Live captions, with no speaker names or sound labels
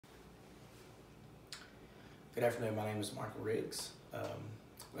Good afternoon, my name is Michael Riggs.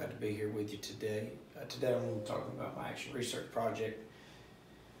 Glad to be here with you today. Today I'm going to be talking about my action research project,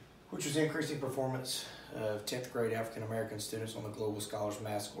 which was increasing performance of 10th grade African American students on the Global Scholars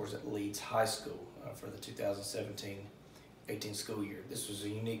Math scores at Leeds High School for the 2017-18 school year. This was a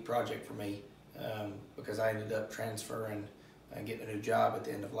unique project for me because I ended up transferring and getting a new job at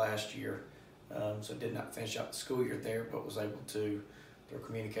the end of last year. So did not finish out the school year there, but was able to, through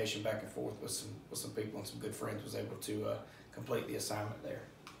communication back and forth with some people and some good friends, was able to complete the assignment there.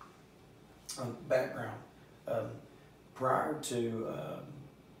 Background. Prior to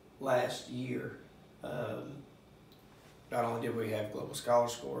last year, not only did we have Global Scholar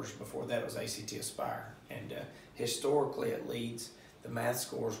scores, before that it was ACT Aspire. And historically at Leeds, the math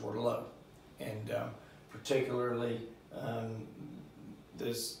scores were low. And particularly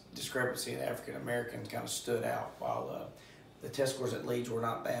this discrepancy in African Americans kind of stood out. While the test scores at Leeds were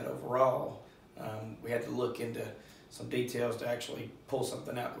not bad overall, we had to look into some details to actually pull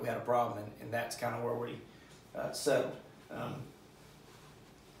something out that we had a problem, and that's kind of where we settled.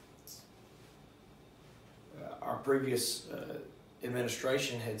 Our previous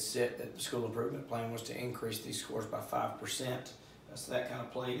administration had said that the school improvement plan was to increase these scores by 5%. So that kind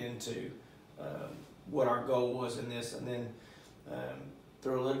of played into what our goal was in this. And then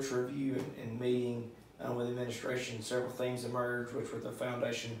through a literature review and meeting with the administration, several themes emerged, which were the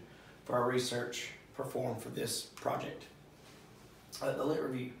foundation for our research performed for this project. The lit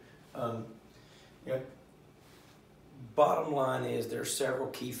review, bottom line is there are several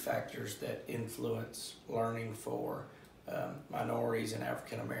key factors that influence learning for minorities and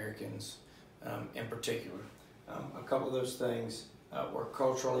African Americans in particular. A couple of those things were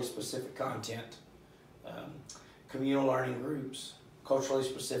culturally specific content, communal learning groups, culturally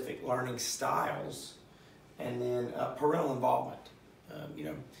specific learning styles, and then parental involvement.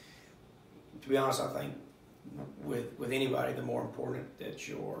 To be honest, I think with anybody, the more important that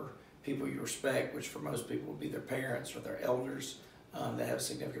your people you respect, which for most people would be their parents or their elders that have a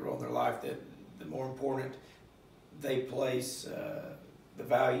significant role in their life, that the more important they place the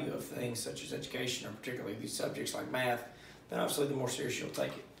value of things such as education, or particularly these subjects like math, then obviously the more serious you'll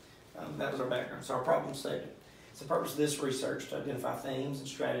take it. That was our background. So our problem statement. It's the purpose of this research to identify themes and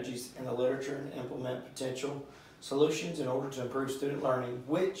strategies in the literature and implement potential solutions in order to improve student learning,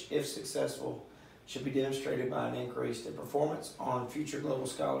 which, if successful, should be demonstrated by an increase in performance on future Global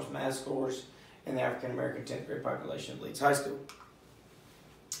Scholars Math scores in the African American 10th grade population of Leeds High School.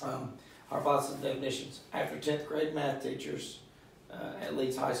 Our hypothesis and definitions. After 10th grade math teachers at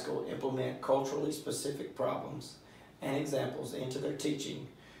Leeds High School implement culturally specific problems and examples into their teaching,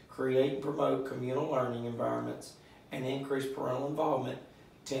 create and promote communal learning environments, and increase parental involvement,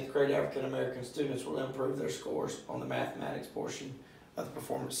 10th grade African American students will improve their scores on the mathematics portion of the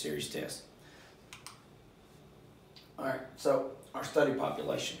performance series test. All right, so our study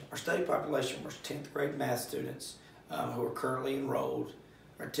population. Our study population was 10th grade math students who are currently enrolled,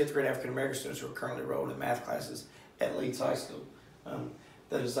 or 10th grade African American students who are currently enrolled in math classes at Leeds High School.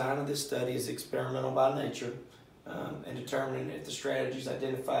 The design of this study is experimental by nature, and determining if the strategies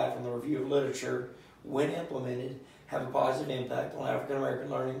identified from the review of literature, when implemented, have a positive impact on African American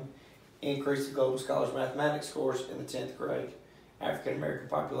learning, increase the Global Scholars Mathematics scores in the 10th grade African American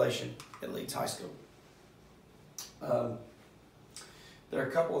population at Leeds High School. There are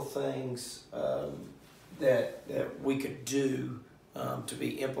a couple of things that we could do to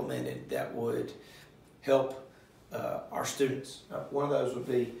be implemented that would help our students. One of those would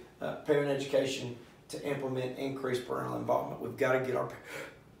be parent education to implement increased parental involvement. We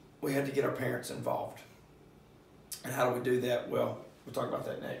have to get our parents involved. And how do we do that? Well, we'll talk about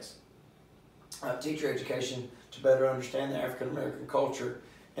that next. Teacher education to better understand the African American culture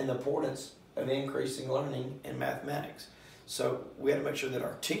and the importance of increasing learning in mathematics. So we had to make sure that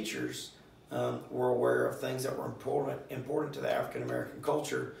our teachers were aware of things that were important to the African American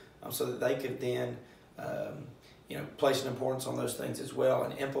culture, so that they could then place an importance on those things as well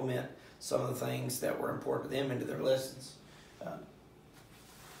and implement some of the things that were important to them into their lessons.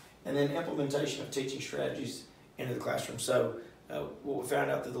 And then implementation of teaching strategies into the classroom. So what we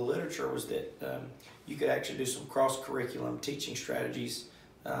found out through the literature was that you could actually do some cross-curriculum teaching strategies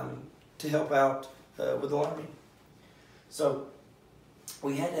to help out with the learning. So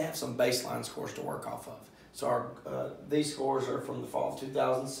we had to have some baseline scores to work off of. So these scores are from the fall of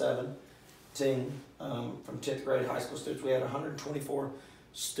 2017 from 10th grade high school students. We had 124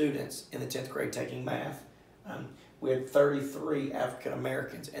 students in the 10th grade taking math. We had 33 African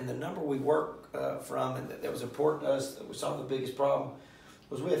Americans, and the number we worked from and that was important to us, that we saw the biggest problem,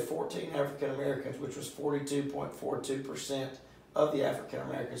 was we had 14 African Americans, which was 42.42% of the African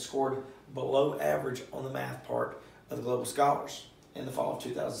Americans scored below average on the math part of the Global Scholars in the fall of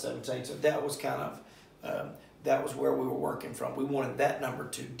 2017. So that was kind of, that was where we were working from. We wanted that number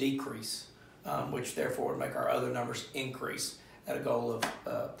to decrease, which therefore would make our other numbers increase at a goal of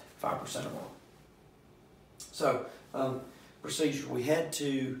 5% or more. So procedures, we had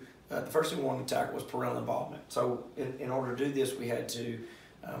to, the first thing we wanted to tackle was parental involvement. So in order to do this, we had to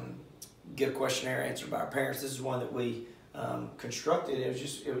get a questionnaire answered by our parents. This is one that we constructed.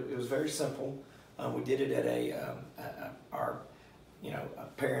 It was very simple. We did it at our a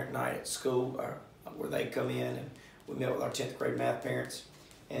parent night at school where they come in, and we met with our 10th grade math parents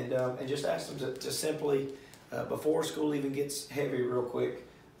and just asked them to simply, before school even gets heavy real quick,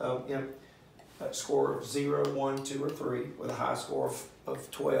 a score of 0, 1, 2, or 3 with a high score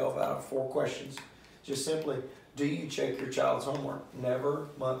of 12 out of 4 questions. Just simply, do you check your child's homework? Never,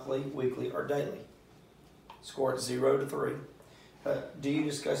 monthly, weekly, or daily. Score at 0 to 3. Do you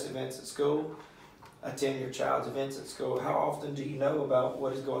discuss events at school? Attend your child's events at school. How often do you know about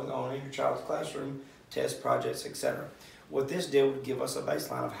what is going on in your child's classroom, tests, projects, etc.? What this did would give us a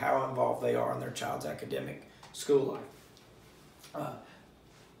baseline of how involved they are in their child's academic school life.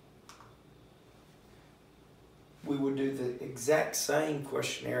 We would do the exact same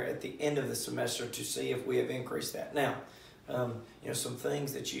questionnaire at the end of the semester to see if we have increased that. Now, some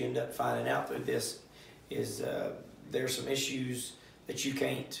things that you end up finding out through this is there's some issues that you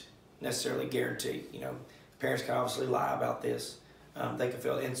can't necessarily guarantee. Parents can obviously lie about this. They can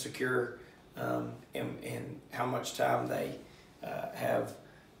feel insecure in how much time they have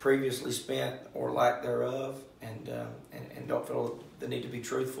previously spent or lack thereof, and don't feel the need to be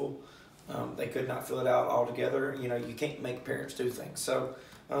truthful. They could not fill it out altogether. You can't make parents do things. So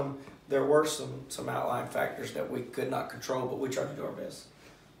there were some outlying factors that we could not control, but we tried to do our best.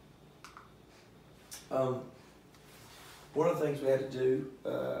 One of the things we had to do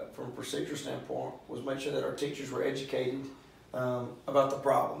from a procedure standpoint was make sure that our teachers were educated about the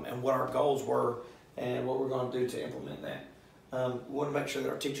problem and what our goals were and what we're going to do to implement that. We want to make sure that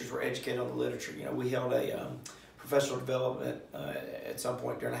our teachers were educated on the literature. We held a professional development at some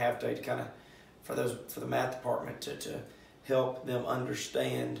point during a half day to kind of, for the math department to help them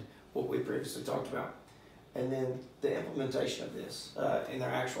understand what we previously talked about. And then the implementation of this in their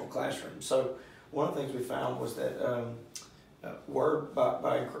actual classroom. So one of the things we found was that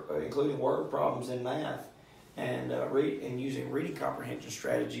by including word problems in math and using reading comprehension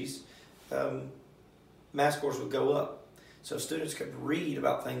strategies, math scores would go up. So students could read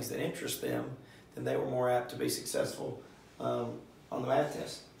about things that interest them, then they were more apt to be successful on the math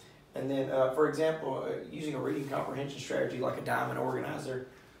test. And then, for example, using a reading comprehension strategy like a diamond organizer,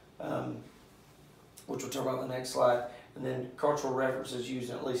 which we'll talk about in the next slide, and then cultural references used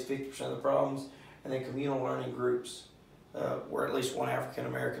in at least 50% of the problems, and then communal learning groups where at least one African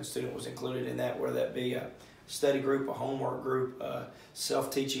American student was included in that, whether that be a study group, a homework group, a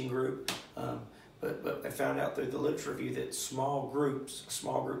self-teaching group. But they found out through the literature review that small group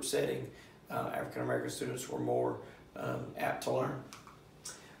setting, African American students were more apt to learn.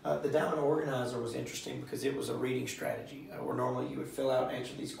 The diamond organizer was interesting because it was a reading strategy where normally you would fill out and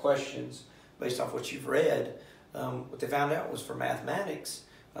answer these questions based off what you've read. What they found out was for mathematics,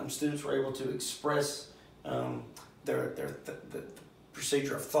 students were able to express the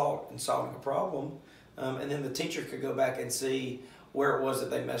procedure of thought in solving a problem, and then the teacher could go back and see where it was that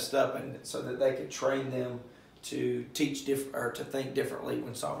they messed up, and so that they could train them to teach or to think differently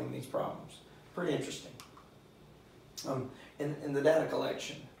when solving these problems. Pretty interesting. In the data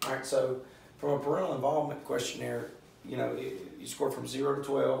collection, all right. So from a parental involvement questionnaire, you scored from 0 to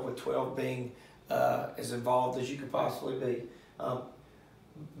 12, with 12 being as involved as you could possibly be.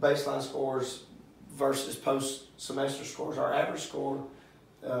 Baseline scores versus post-semester scores. Our average score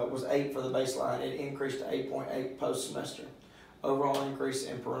was 8 for the baseline. It increased to 8.8 post-semester. Overall increase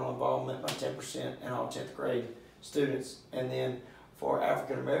in parental involvement by 10% in all 10th grade students. And then for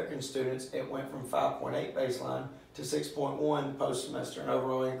African American students, it went from 5.8 baseline to 6.1 post-semester, an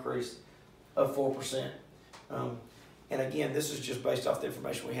overall increase of 4%. And again, this is just based off the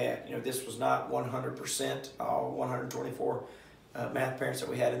information we had. This was not 100%. All 124 math parents that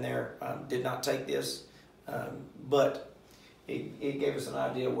we had in there did not take this, but it gave us an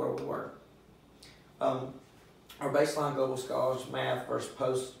idea where we were. Our baseline Global Scholars math versus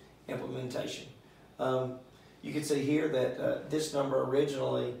post-implementation. You can see here that this number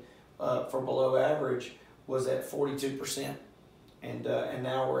originally for below average was at 42%, and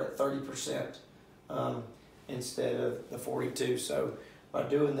now we're at 30% instead of the 42. So by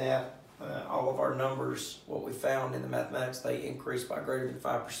doing that, all of our numbers, what we found in the mathematics, they increased by greater than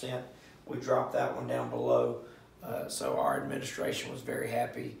 5%. We dropped that one down below So our administration was very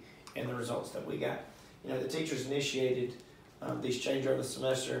happy in the results that we got. You know, the teachers initiated these changes over the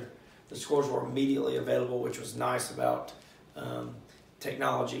semester. The scores were immediately available, which was nice about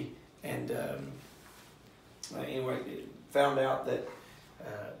technology. And anyway, found out that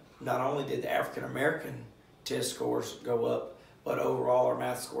not only did the African American test scores go up, but overall our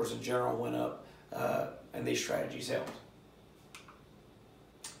math scores in general went up, and these strategies helped.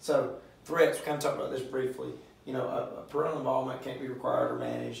 So threats, we kind of talked about this briefly. You know, a parental involvement can't be required or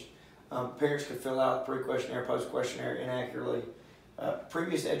managed. Parents could fill out the pre-questionnaire, post-questionnaire inaccurately.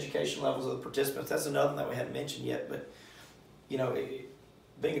 Previous education levels of the participants, that's another one that we hadn't mentioned yet, but you know,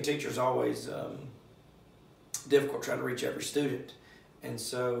 being a teacher is always difficult trying to reach every student. And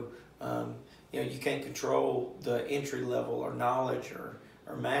so, you know, you can't control the entry level or knowledge or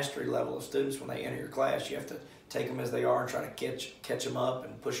mastery level of students when they enter your class. You have to take them as they are and try to catch them up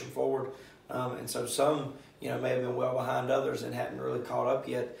and push them forward. And so some, you know, may have been well behind others and hadn't really caught up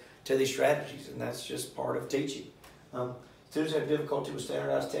yet to these strategies, and that's just part of teaching. Students have difficulty with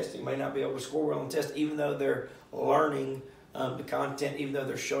standardized testing, may not be able to score well on tests, even though they're learning the content, even though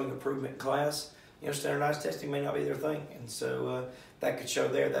they're showing improvement in class. You know, standardized testing may not be their thing, and so that could show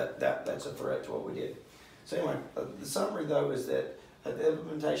there that's a threat to what we did. So anyway, the summary though is that the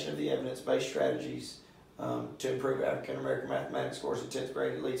implementation of the evidence-based strategies to improve African American mathematics scores in 10th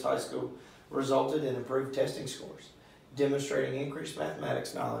grade at Leeds High School resulted in improved testing scores, demonstrating increased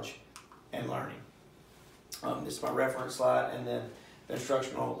mathematics knowledge and learning. This is my reference slide, and then the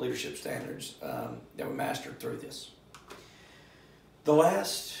instructional leadership standards that we mastered through this. The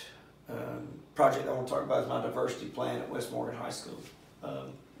last project I want to talk about is my diversity plan at West Morgan High School,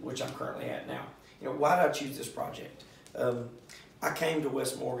 which I'm currently at now. You know, why did I choose this project? I came to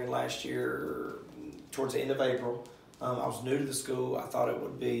West Morgan last year towards the end of April. I was new to the school. I thought it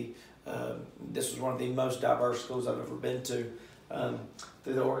would be, this was one of the most diverse schools I've ever been to.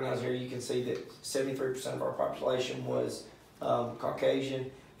 Through the organizer here, you can see that 73% of our population was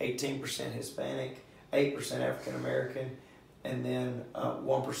Caucasian, 18% Hispanic, 8% African American, and then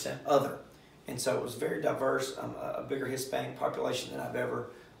 1% other. And so it was very diverse, a bigger Hispanic population than I've ever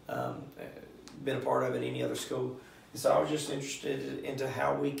been a part of at any other school. And so I was just interested into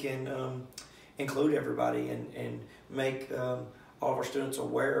how we can include everybody and make all of our students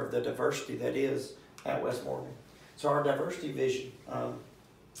aware of the diversity that is at West Morgan. So our diversity vision,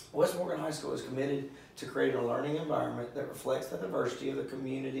 West Morgan High School is committed to creating a learning environment that reflects the diversity of the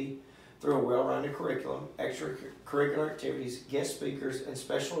community through a well-rounded curriculum, extracurricular activities, guest speakers, and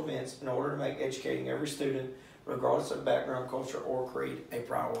special events in order to make educating every student, regardless of background, culture, or creed, a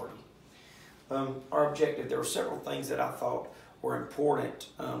priority. Our objective, there were several things that I thought were important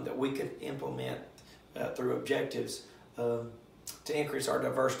that we could implement through objectives to increase our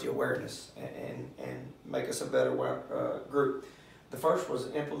diversity awareness and make us a better group. The first was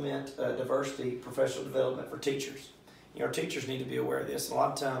implement diversity professional development for teachers. You know, teachers need to be aware of this. And a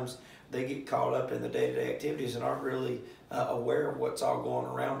lot of times they get caught up in the day-to-day activities and aren't really aware of what's all going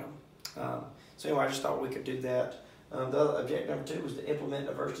around them. So anyway, I just thought we could do that. The other objective number 2 was to implement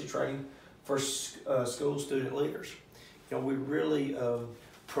diversity training for school student leaders. You know, we really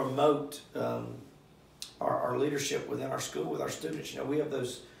promote our leadership within our school with our students. You know, we have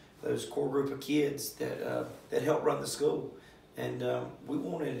those core group of kids that help run the school, and we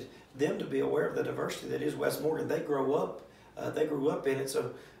wanted them to be aware of the diversity that is West Morgan. They grew up in it,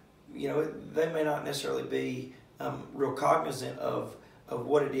 so you know they may not necessarily be real cognizant of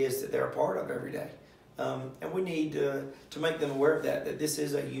what it is that they're a part of every day. And we need to make them aware of that this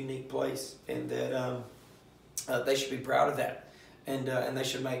is a unique place, and that they should be proud of that, and they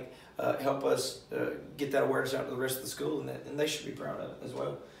should help us get that awareness out to the rest of the school, and they should be proud of it as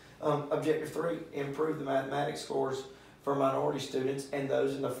well. Objective 3, improve the mathematics scores for minority students and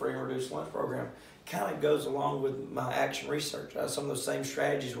those in the free and reduced lunch program. Kind of goes along with my action research. Some of those same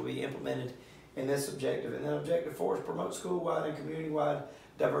strategies will be implemented in this objective. And then objective 4 is promote school-wide and community-wide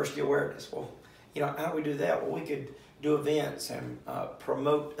diversity awareness. Well, you know, how do we do that? Well, we could do events and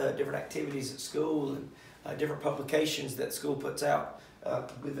promote different activities at school and different publications that school puts out.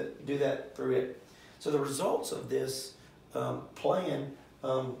 Do that through it. So the results of this plan,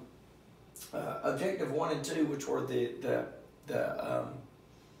 objective 1 and 2, which were the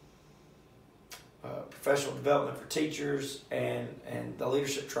professional development for teachers and the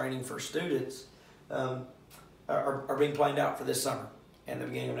leadership training for students, are being planned out for this summer and the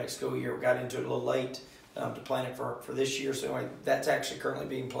beginning of next school year. We got into it a little late to plan it for this year, so anyway, that's actually currently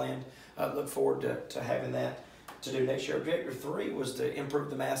being planned. I look forward to having that to do next year. Objective 3 was to improve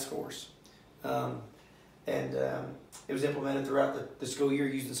the math scores. And it was implemented throughout the school year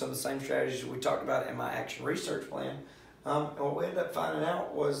using some of the same strategies we talked about in my action research plan. And what we ended up finding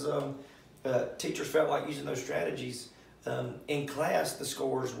out was teachers felt like using those strategies in class, the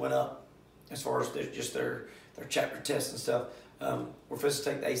scores went up as far as just their chapter tests and stuff. We're supposed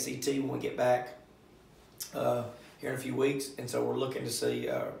to take the ACT when we get back here in a few weeks, and so we're looking to see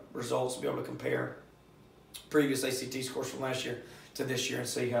results, to be able to compare previous ACT scores from last year to this year and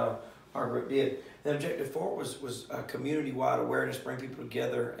see how our group did. The objective 4 was community-wide awareness, bring people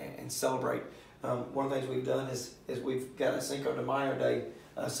together and celebrate. One of the things we've done is we've got a Cinco de Mayo Day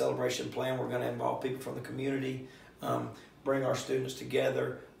celebration plan. We're going to involve people from the community, bring our students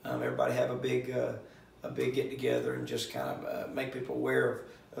together, everybody have a big get-together, and just kind of make people aware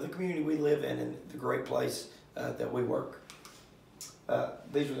of the community we live in and the great place that we work.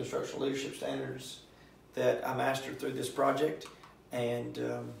 These are the instructional leadership standards that I mastered through this project, and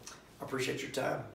I appreciate your time.